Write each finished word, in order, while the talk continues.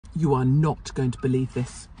You are not going to believe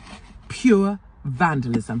this. Pure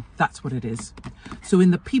vandalism, that's what it is. So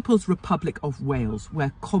in the People's Republic of Wales,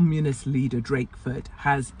 where communist leader Drakeford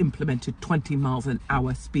has implemented 20 miles an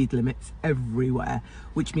hour speed limits everywhere,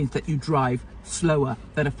 which means that you drive slower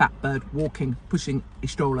than a fat bird walking, pushing a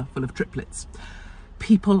stroller full of triplets.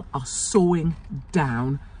 People are sawing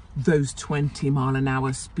down those 20 mile an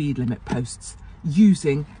hour speed limit posts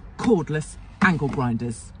using cordless angle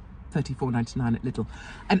grinders, $34.99 at Lidl.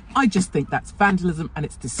 And I just think that's vandalism, and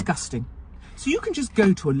it's disgusting. So you can just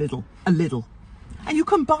go to a Lidl, and you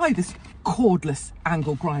can buy this cordless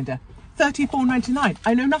angle grinder, $34.99.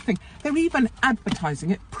 I know nothing. They're even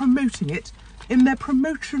advertising it, promoting it in their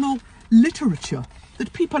promotional literature,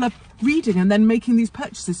 that people are reading and then making these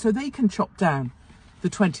purchases so they can chop down the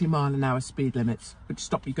 20 mile an hour speed limits, which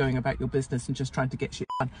stop you going about your business and just trying to get shit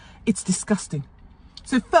done. It's disgusting.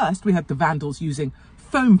 So first we had the vandals using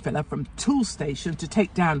foam filler from Toolstation to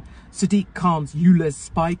take down Sadiq Khan's ULEZ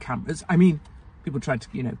spy cameras. I mean, people tried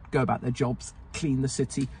to, go about their jobs, clean the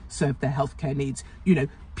city, serve their healthcare needs.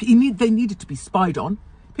 They needed to be spied on.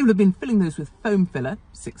 People have been filling those with foam filler,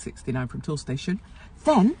 $6.69 from Toolstation.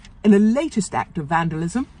 Then, in a latest act of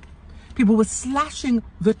vandalism, people were slashing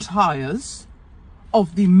the tyres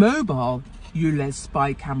of the mobile ULEZ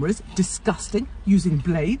spy cameras, disgusting, using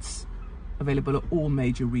blades, available at all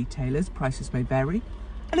major retailers, prices may vary.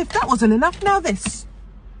 And if that wasn't enough, now this,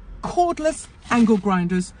 cordless angle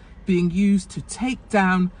grinders being used to take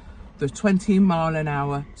down the 20 mile an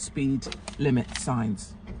hour speed limit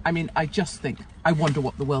signs. I mean, I just think, I wonder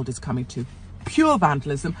what the world is coming to. Pure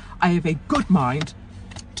vandalism. I have a good mind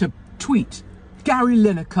to tweet Gary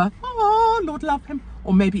Lineker, oh, Lord love him,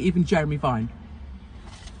 or maybe even Jeremy Vine.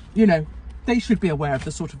 They should be aware of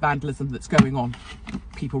the sort of vandalism that's going on.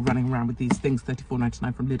 People running around with these things,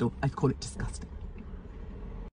 $34.99 from Lidl. I call it disgusting.